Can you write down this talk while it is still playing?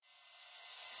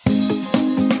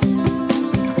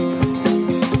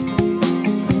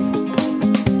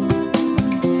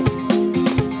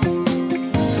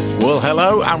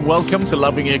hello and welcome to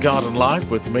Loving Your Garden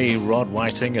Life with me, Rod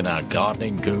Whiting, and our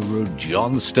gardening guru,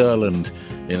 John Sterland,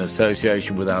 in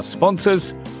association with our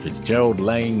sponsors, Fitzgerald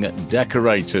Lane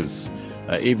Decorators.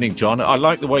 Evening, John. I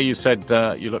like the way you said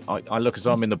you look. I look as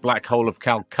though I'm in the black hole of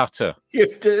Calcutta.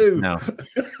 You do. Now.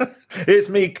 It's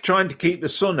me trying to keep the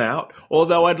sun out,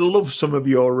 although I'd love some of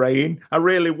your rain. I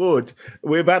really would.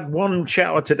 We've had one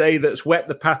shower today that's wet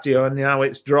the patio, and now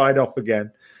it's dried off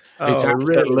again. It's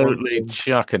absolutely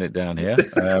chucking it down here.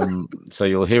 So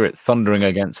you'll hear it thundering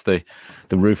against the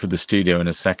roof of the studio in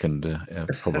a second,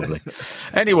 probably.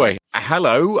 Anyway,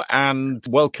 hello and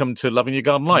welcome to Loving Your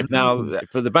Garden Life. Now,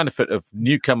 for the benefit of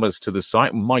newcomers to the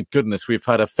site, my goodness, we've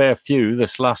had a fair few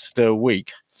this last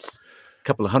week. A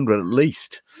couple of hundred at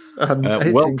least.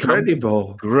 It's welcome.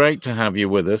 Incredible. Great to have you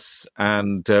with us.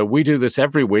 And we do this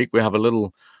every week. We have a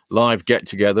little live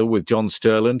get-together with John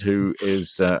Sterland, who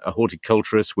is a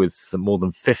horticulturist with more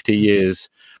than 50 years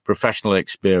professional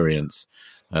experience.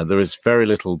 There is very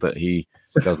little that he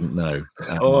doesn't know.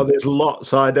 There's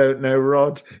lots I don't know,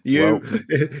 Rod.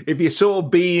 If you saw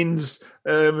Bean's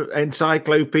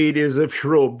encyclopedias of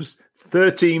shrubs,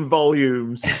 13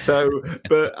 volumes. So,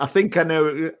 but I think I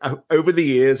know over the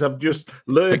years I've just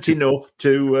learnt enough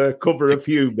to cover a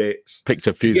few bits. Picked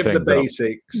a few things. Give the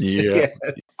basics. Yeah.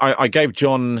 I gave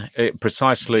John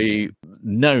precisely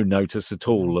no notice at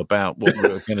all about what we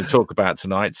were going to talk about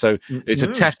tonight. So it's a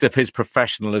test of his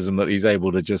professionalism that he's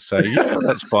able to just say, yeah,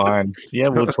 that's fine. Yeah,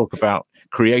 we'll talk about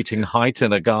creating height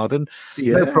in a garden.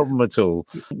 Yeah. No problem at all.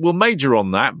 We'll major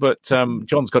on that, but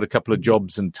John's got a couple of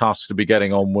jobs and tasks to be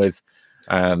getting on with.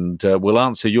 And we'll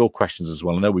answer your questions as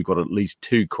well. I know we've got at least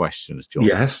 2 questions, John.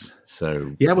 Yes.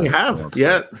 So yeah, we have.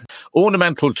 Yeah.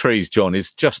 Ornamental trees, John,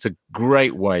 is just a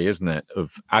great way, isn't it,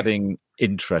 of adding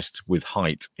interest with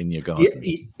height in your garden?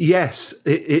 Yes,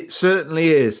 it certainly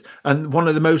is. And one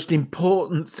of the most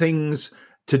important things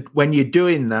when you're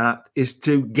doing that is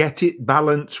to get it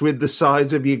balanced with the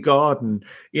size of your garden.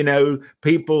 You know,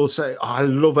 people say, I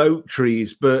love oak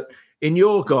trees, but in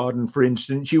your garden, for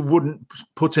instance, you wouldn't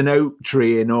put an oak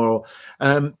tree in, or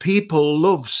people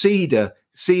love cedar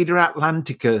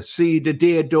atlantica, cedar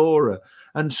deodora,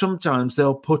 and sometimes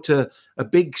they'll put a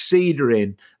big cedar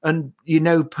in. And,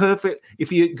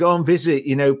 if you go and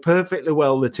visit, perfectly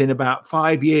well that in about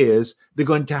 5 years, they're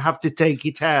going to have to take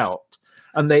it out.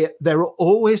 And they're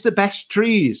always the best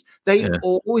trees. They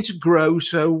always grow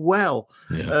so well.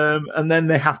 Yeah. And then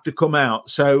they have to come out.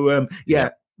 So,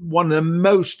 one of the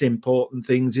most important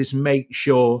things is make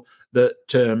sure that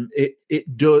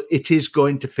it is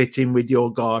going to fit in with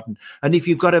your garden. And if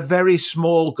you've got a very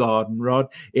small garden, Rod,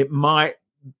 it might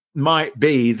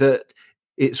be that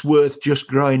it's worth just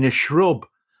growing a shrub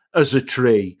as a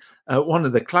tree. One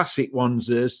of the classic ones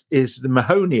is the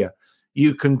Mahonia.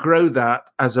 You can grow that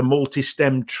as a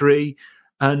multi-stem tree,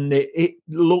 and it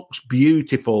looks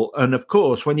beautiful. And of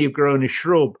course, when you've grown a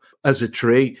shrub as a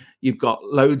tree, you've got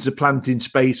loads of planting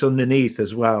space underneath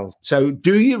as well. So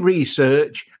do your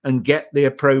research and get the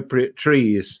appropriate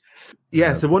trees.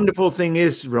 Yes, the wonderful thing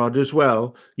is, Rod, as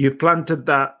well, you've planted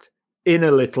that in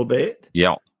a little bit.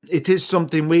 Yeah. It is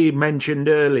something we mentioned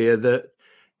earlier, that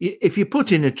if you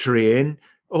put in a tree in,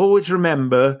 always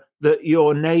remember that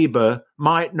your neighbour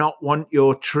might not want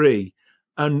your tree.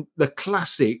 And the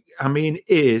classic,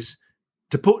 is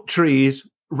to put trees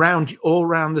all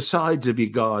around the sides of your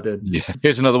garden. Yeah.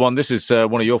 Here's another one. This is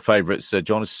one of your favourites,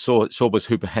 John. Sorbus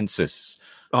hupehensis.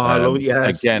 I love it.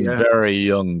 Yes. Again, very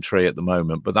young tree at the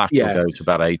moment, but that will go to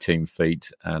about 18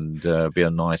 feet and be a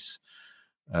nice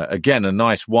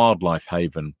wildlife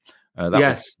haven. That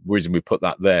was the reason we put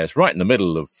that there. It's right in the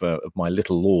middle of my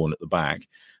little lawn at the back.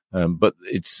 But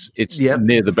it's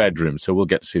near the bedroom, so we'll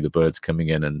get to see the birds coming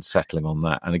in and settling on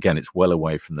that. And again, it's well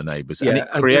away from the neighbours, and it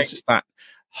creates that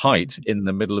height in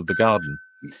the middle of the garden.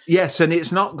 Yes, and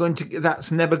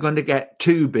that's never going to get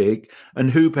too big. And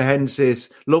hupehensis,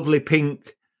 lovely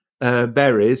pink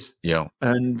berries,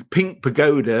 and pink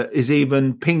pagoda is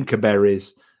even pinker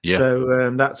berries. Yeah.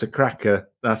 So that's a cracker.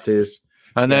 That is.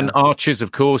 And then arches,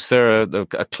 of course, they're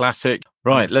a classic.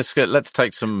 Right, let's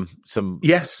take some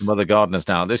other gardeners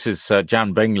now. This is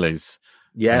Jan Bingley's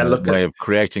way of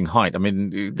creating height.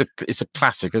 It's a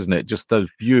classic, isn't it? Just those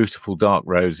beautiful dark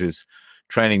roses,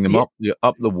 training them up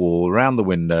the wall, around the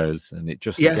windows, and it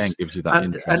just again gives you that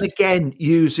interest. And again,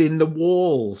 using the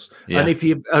walls. Yeah. And if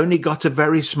you've only got a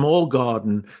very small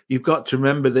garden, you've got to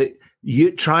remember that you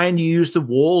try and use the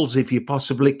walls if you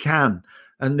possibly can.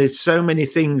 And there's so many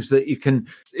things that you can,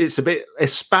 it's a bit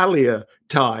espalier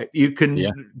type. You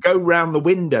can go round the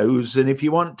windows, and if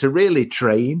you want to really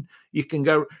train, you can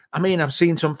go. I've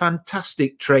seen some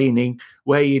fantastic training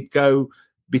where you'd go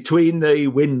between the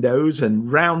windows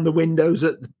and round the windows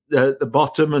at the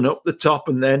bottom and up the top,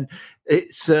 and then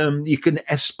it's you can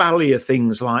espalier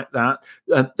things like that.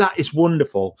 That is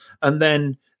wonderful. And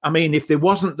then, I mean, if there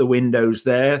wasn't the windows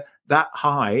there, that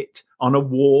height on a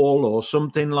wall or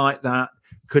something like that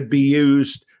could be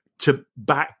used to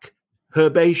back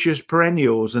herbaceous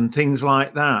perennials and things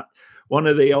like that. One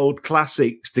of the old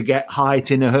classics to get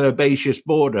height in a herbaceous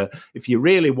border, if you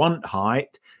really want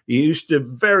height, you used to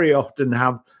very often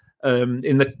have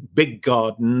in the big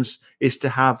gardens is to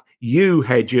have yew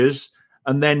hedges,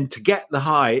 and then to get the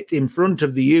height in front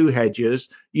of the yew hedges,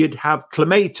 you'd have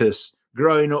clematis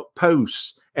growing up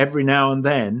posts every now and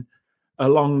then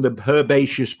along the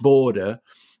herbaceous border,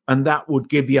 and that would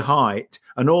give you height.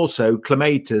 And also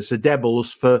clematis are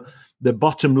devils for the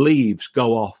bottom leaves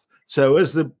go off. So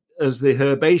as the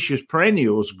herbaceous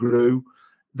perennials grew,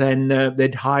 then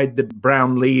they'd hide the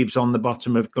brown leaves on the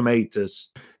bottom of clematis.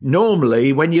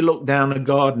 Normally, when you look down a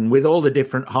garden with all the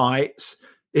different heights,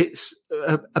 it's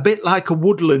a bit like a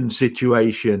woodland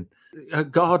situation. A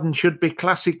garden should be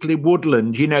classically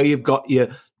woodland. You know, you've got your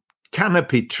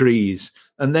canopy trees,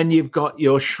 and then you've got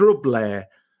your shrub layer.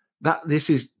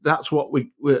 That's what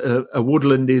a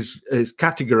woodland is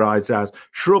categorized as: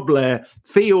 shrub layer,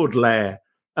 field layer.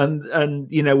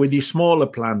 And you know, with your smaller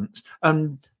plants,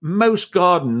 and most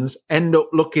gardens end up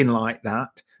looking like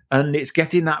that. And it's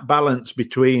getting that balance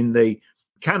between the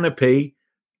canopy,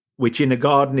 which in a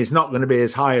garden is not going to be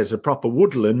as high as a proper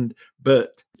woodland,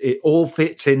 but it all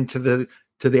fits into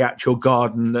the actual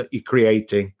garden that you're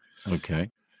creating.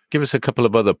 Okay. Give us a couple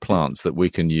of other plants that we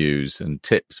can use and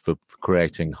tips for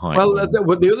creating height. Well,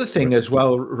 the other thing as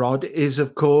well, Rod, is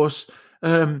of course,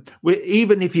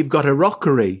 even if you've got a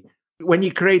rockery, when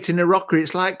you're creating a rockery,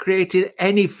 it's like creating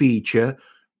any feature.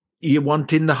 You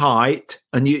want in the height,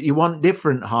 and you want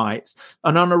different heights.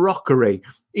 And on a rockery,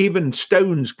 even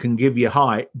stones can give you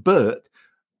height, but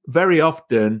very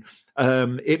often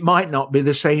it might not be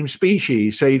the same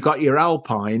species. So you've got your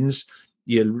alpines,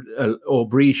 your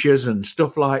aubrecias and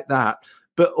stuff like that,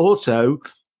 but also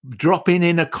dropping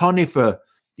in a conifer,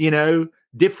 you know,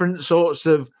 different sorts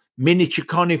of miniature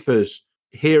conifers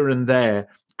here and there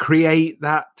create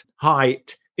that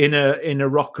height in a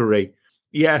rockery.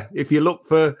 Yeah, if you look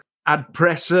for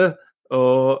adpressa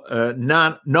or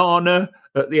nana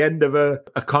at the end of a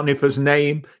conifer's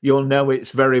name, you'll know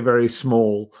it's very, very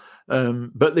small.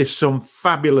 But there's some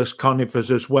fabulous conifers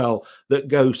as well that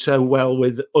go so well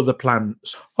with other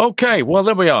plants. Okay, well,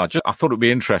 there we are. I thought it would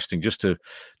be interesting just to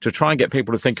try and get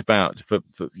people to think about, for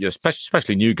you know,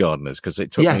 especially new gardeners, because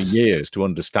it took me years to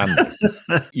understand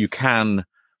it. You can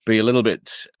be a little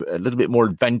bit more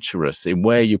adventurous in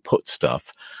where you put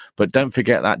stuff, but don't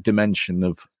forget that dimension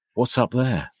of what's up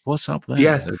there. What's up there?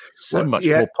 Yes, there's so much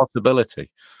more possibility.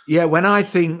 Yeah, when I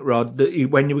think, Rod, that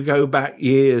when you go back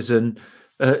years and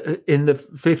in the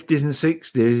 50s and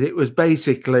 60s, it was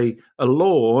basically a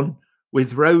lawn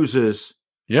with roses.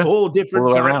 Yeah, all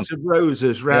different types of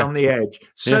roses round the edge.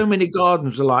 So many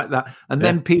gardens are like that. And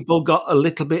then people got a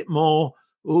little bit more,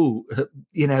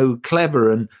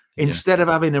 clever. And instead of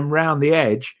having them round the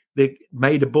edge, they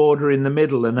made a border in the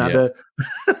middle and had a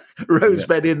rose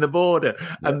bed in the border.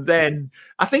 And then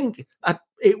I think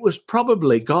it was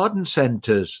probably garden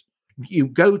centres. You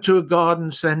go to a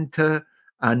garden centre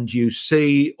and you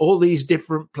see all these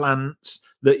different plants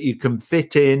that you can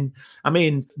fit in. I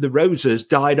mean, the roses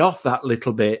died off that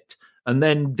little bit. And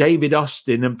then David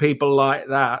Austin and people like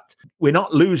that, we're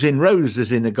not losing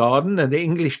roses in a garden, and the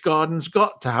English garden's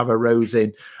got to have a rose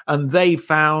in. And they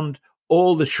found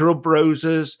all the shrub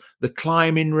roses, the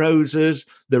climbing roses,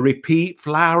 the repeat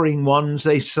flowering ones.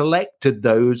 They selected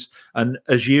those. And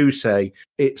as you say,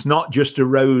 it's not just a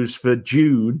rose for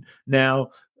June.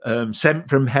 Now, Sent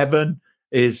from Heaven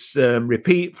is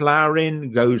repeat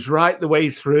flowering, goes right the way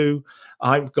through.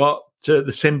 I've got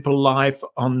the Simple Life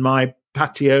on my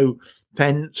patio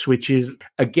fence, which is,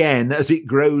 again, as it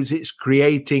grows, it's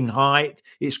creating height,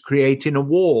 it's creating a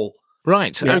wall.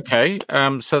 Right, okay.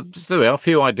 So there are a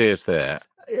few ideas there.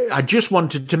 I just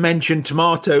wanted to mention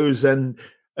tomatoes and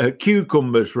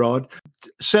cucumbers, Rod.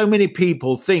 So many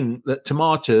people think that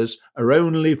tomatoes are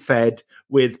only fed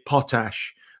with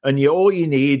potash, and all you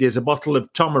need is a bottle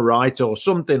of Tomarite or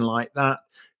something like that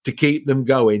to keep them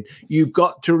going. You've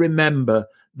got to remember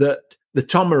that the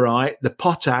Tomarite, the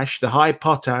potash, the high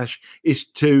potash, is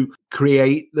to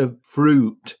create the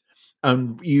fruit.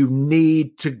 And you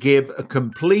need to give a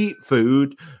complete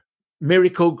food,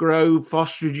 Miracle Grow,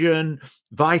 Fostrogen,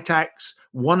 Vitax,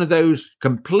 one of those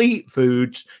complete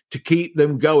foods to keep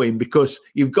them going, because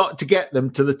you've got to get them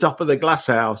to the top of the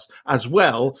glasshouse as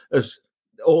well as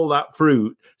all that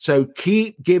fruit. So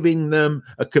keep giving them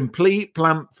a complete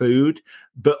plant food,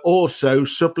 but also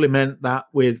supplement that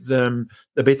with a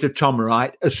bit of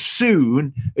Tomerite as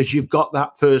soon as you've got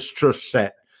that first truss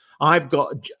set. I've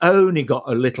only got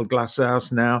a little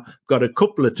glasshouse now, got a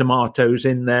couple of tomatoes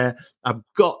in there. I've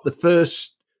got the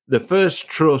first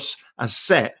truss as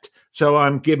set, so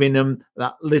I'm giving them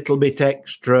that little bit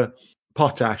extra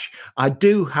potash. I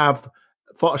do have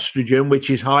Phostogen,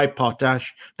 which is high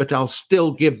potash, but I'll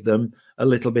still give them a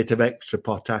little bit of extra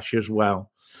potash as well.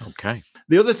 Okay.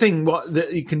 The other thing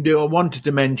that you can do, I wanted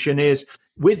to mention, is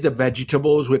with the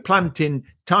vegetables, we're planting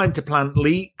time to plant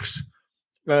leeks.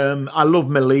 I love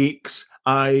my leeks.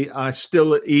 I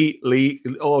still eat leek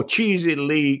or cheesy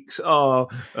leeks. I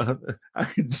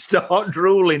can start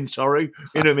drooling. Sorry,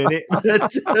 in a minute.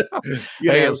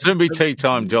 Hey, it'll soon be tea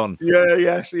time, John.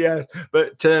 Yes.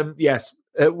 But yes,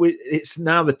 it's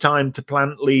now the time to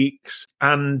plant leeks,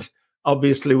 and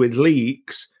obviously with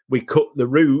leeks, we cut the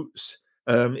roots.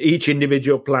 Each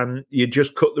individual plant, you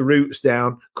just cut the roots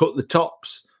down, cut the top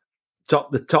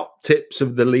tips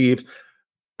of the leaves.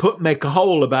 Make a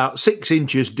hole about 6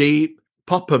 inches deep,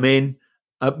 pop them in,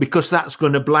 because that's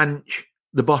going to blanch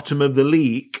the bottom of the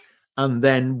leek, and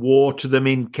then water them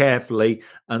in carefully,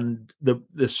 and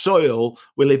the soil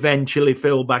will eventually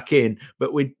fill back in.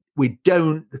 But we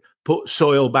don't put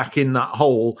soil back in that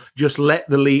hole. Just let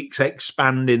the leeks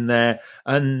expand in there,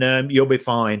 and you'll be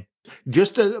fine.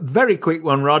 Just a very quick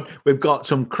one, Rod. We've got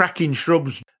some cracking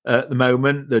shrubs at the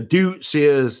moment. The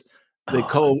Deutzias, the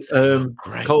Colquitzia,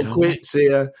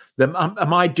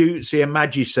 my Deutzia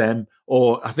Magisem,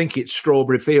 or I think it's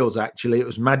Strawberry Fields, actually. It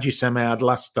was Magisem I had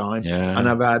last time, and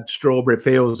I've had Strawberry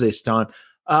Fields this time.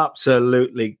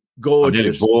 Absolutely gorgeous. I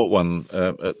nearly bought one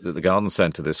at the garden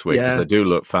centre this week because they do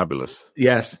look fabulous.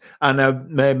 Yes, and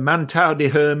Mantau de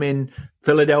Hermin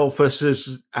Philadelphus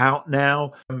is out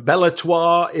now.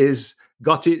 Bellatoire is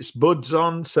got its buds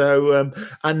on. So,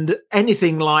 and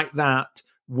anything like that,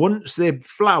 once they've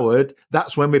flowered,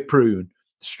 that's when we prune.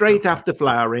 Straight after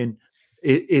flowering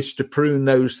is to prune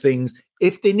those things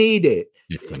if they need it.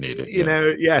 If they need it, you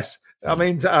know, yes. I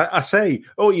mean, I say,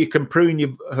 you can prune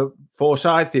your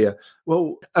Forsythia.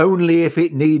 Well, only if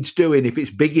it needs doing. If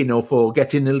it's big enough or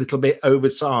getting a little bit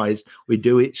oversized, we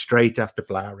do it straight after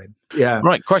flowering. Yeah.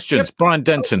 Right. Questions. Yep. Brian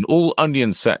Denton. All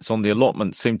onion sets on the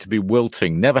allotment seem to be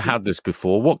wilting. Never had this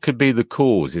before. What could be the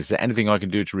cause? Is there anything I can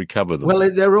do to recover them? Well,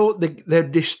 they're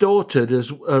distorted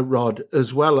as Rod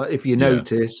as well. If you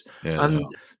notice, and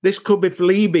this could be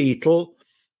flea beetle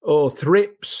or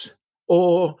thrips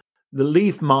or the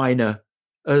leaf miner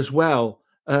as well,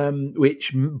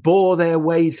 which bore their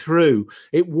way through.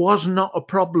 It was not a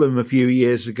problem a few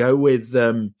years ago with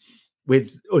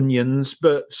onions,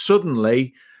 but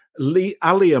suddenly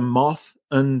allium moth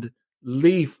and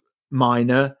leaf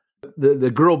miner,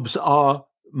 the grubs are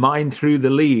mined through the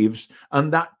leaves,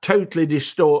 and that totally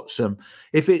distorts them.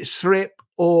 If it's thrip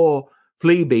or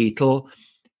flea beetle,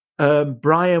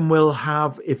 Brian will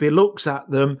have, if he looks at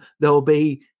them, there'll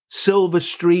be silver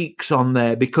streaks on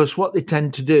there, because what they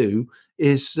tend to do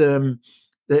is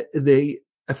they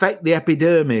affect the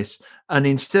epidermis, and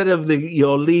instead of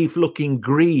your leaf looking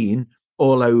green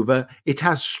all over, it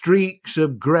has streaks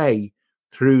of grey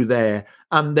through there.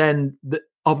 And then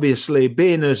obviously,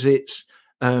 being as it's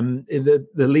the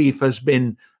leaf has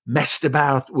been messed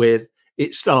about with,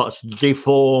 it starts to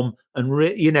deform, and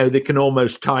they can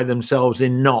almost tie themselves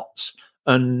in knots,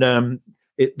 and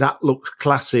that looks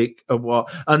classic of what.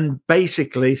 And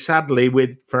basically, sadly,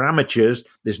 for amateurs,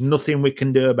 there's nothing we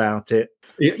can do about it.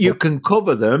 You can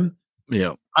cover them.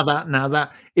 Yeah.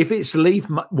 That if it's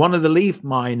one of the leaf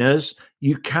miners,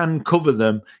 you can cover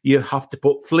them. You have to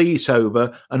put fleece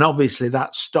over, and obviously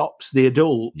that stops the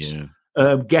adults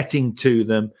getting to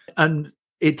them. And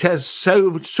it has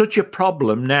such a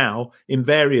problem now in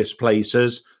various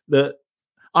places that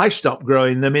I stopped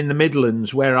growing them in the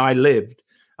Midlands where I lived.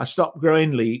 I stopped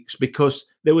growing leeks because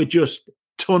they were just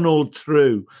tunneled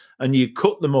through, and you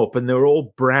cut them up and they were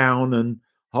all brown and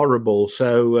horrible.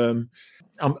 So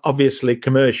obviously,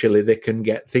 commercially, they can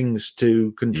get things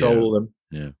to control them.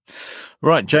 Yeah.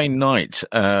 Right. Jane Knight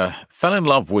fell in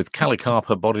love with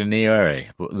Calicarpa bodinieri.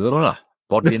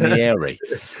 Brought and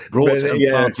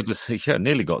planted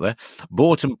nearly got there.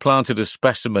 Bought and planted a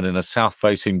specimen in a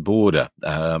south-facing border.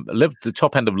 Lived at the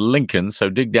top end of Lincoln, so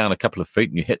dig down a couple of feet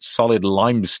and you hit solid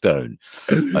limestone.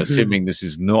 Assuming this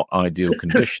is not ideal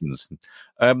conditions.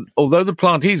 Although the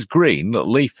plant is green,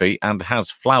 leafy, and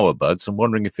has flower buds, I'm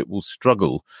wondering if it will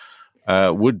struggle.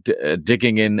 Would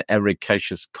digging in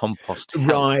ericaceous compost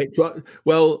help? Right.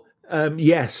 Well,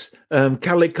 yes.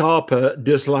 Calicarpa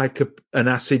does like an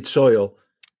acid soil.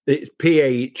 its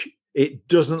pH. It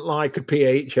doesn't like a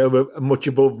pH over much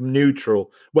above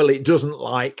neutral. Well, it doesn't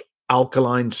like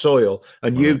alkaline soil,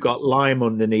 and you've got lime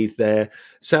underneath there.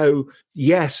 So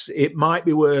yes, it might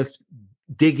be worth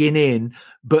digging in,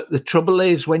 but the trouble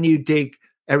is when you dig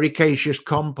ericaceous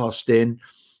compost in,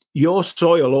 your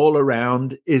soil all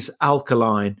around is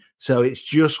alkaline, so it's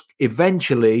just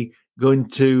eventually going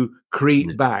to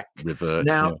creep back. Revert.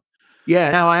 Now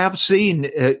I have seen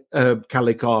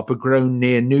Calicarpa grown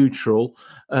near neutral.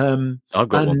 I've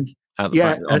got one.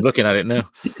 I'm looking at it now.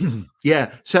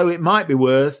 Yeah, so it might be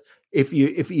worth, if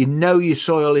you know your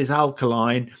soil is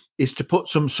alkaline, is to put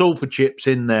some sulfur chips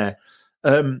in there.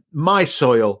 My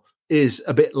soil is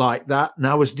a bit like that, and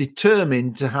I was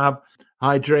determined to have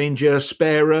Hydrangea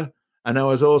spera, and I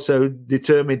was also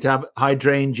determined to have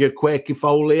Hydrangea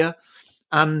quercifolia,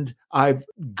 and I've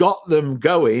got them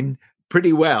going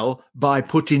pretty well by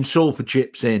putting sulfur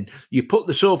chips in. You put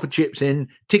the sulfur chips in,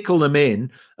 tickle them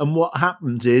in, and what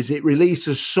happens is it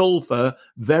releases sulfur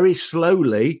very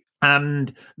slowly,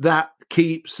 and that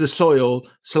keeps the soil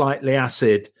slightly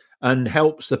acid and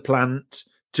helps the plants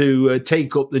to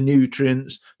take up the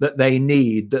nutrients that they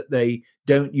need, that they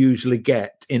don't usually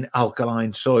get in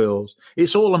alkaline soils.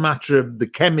 It's all a matter of the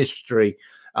chemistry.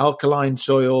 Alkaline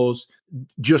soils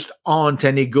just aren't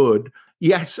any good.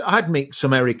 Yes, I'd mix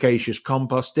some ericaceous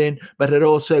compost in, but I'd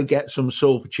also get some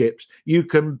sulfur chips. You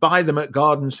can buy them at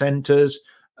garden centres.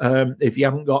 If you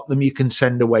haven't got them, you can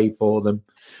send away for them.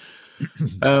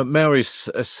 Mary's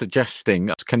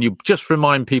suggesting, can you just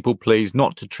remind people, please,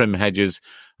 not to trim hedges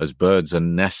as birds are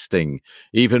nesting?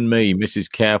 Even me,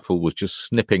 Mrs. Careful, was just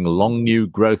snipping long new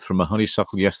growth from a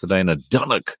honeysuckle yesterday, and a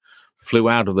dunnock flew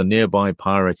out of the nearby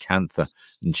pyracantha,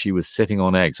 and she was sitting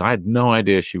on eggs. I had no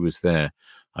idea she was there.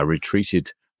 I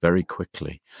retreated very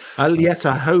quickly. Yes,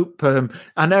 I hope.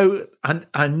 I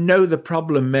know the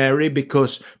problem, Mary,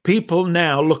 because people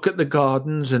now look at the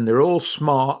gardens and they're all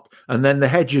smart, and then the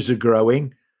hedges are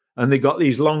growing, and they got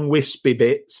these long wispy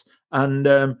bits, and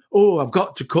I've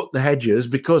got to cut the hedges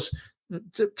because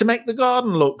to make the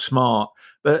garden look smart.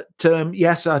 But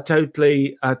yes, I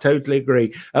totally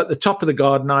agree. At the top of the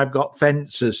garden, I've got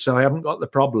fences, so I haven't got the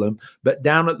problem. But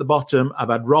down at the bottom, I've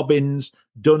had robins,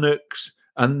 dunnocks,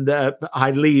 and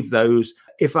I leave those.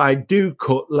 If I do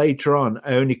cut later on,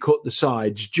 I only cut the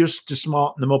sides just to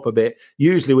smarten them up a bit,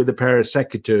 usually with a pair of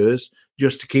secateurs,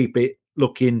 just to keep it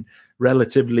looking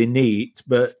relatively neat.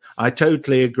 But I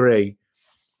totally agree.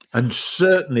 And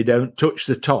certainly don't touch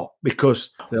the top,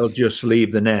 because they'll just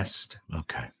leave the nest.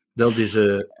 Okay. They'll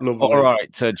desert. All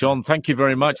right, John, thank you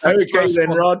very much. Thanks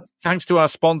then, Rod. Thanks to our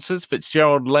sponsors,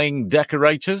 Fitzgerald Laing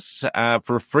Decorators.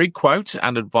 For a free quote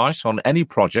and advice on any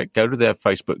project, go to their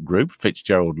Facebook group,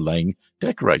 Fitzgerald Laing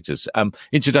Decorators.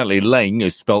 Incidentally, Laing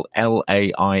is spelled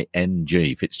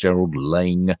Laing, Fitzgerald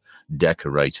Laing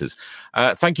Decorators.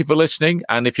 Thank you for listening.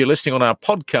 And if you're listening on our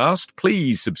podcast,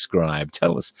 please subscribe.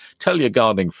 Tell your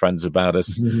gardening friends about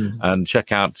us, and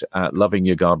check out Loving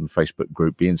Your Garden Facebook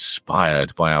group. Be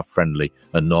inspired by our friendly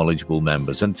and knowledgeable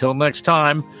members. Until next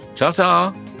time,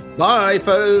 ta-ta. Bye,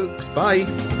 folks.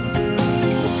 Bye.